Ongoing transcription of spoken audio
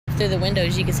through the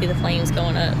windows, you could see the flames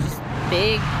going up. Just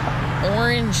big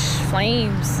orange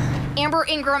flames. Amber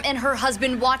Ingram and her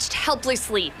husband watched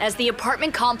helplessly as the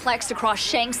apartment complex across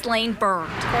Shanks Lane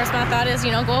burned. Of course, my thought is,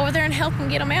 go over there and help them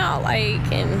get them out.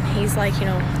 And he's like,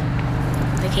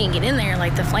 they can't get in there.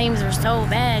 The flames are so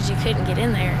bad, you couldn't get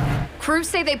in there. Crews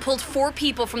say they pulled 4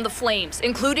 people from the flames,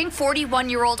 including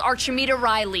 41-year-old Archimita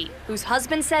Riley, whose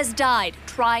husband says died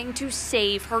trying to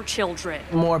save her children.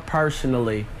 More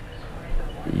personally,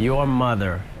 your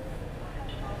mother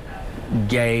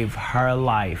gave her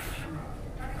life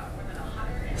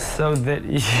so that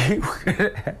you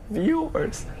could have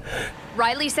yours.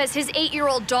 Riley says his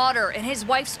 8-year-old daughter and his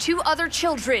wife's 2 other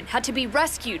children had to be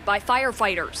rescued by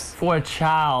firefighters. For a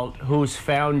child whose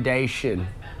foundation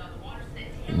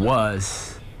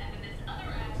was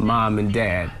mom and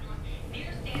dad,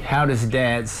 how does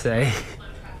dad say?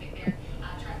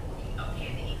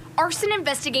 Arson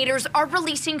investigators are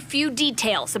releasing few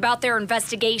details about their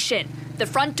investigation. The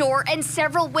front door and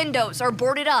several windows are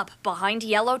boarded up behind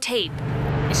yellow tape.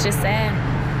 It's just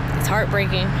sad. It's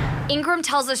heartbreaking. Ingram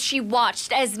tells us she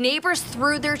watched as neighbors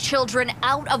threw their children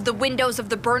out of the windows of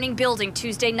the burning building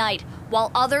Tuesday night,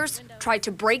 while others tried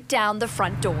to break down the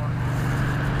front door.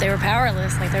 They were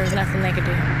powerless, there was nothing they could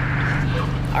do.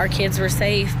 Our kids were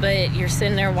safe, but you're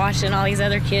sitting there watching all these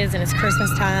other kids, and it's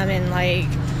Christmas time, and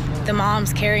the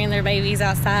moms carrying their babies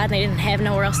outside, and they didn't have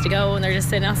nowhere else to go, and they're just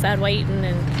sitting outside waiting,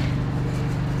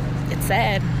 and it's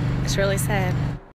sad. It's really sad.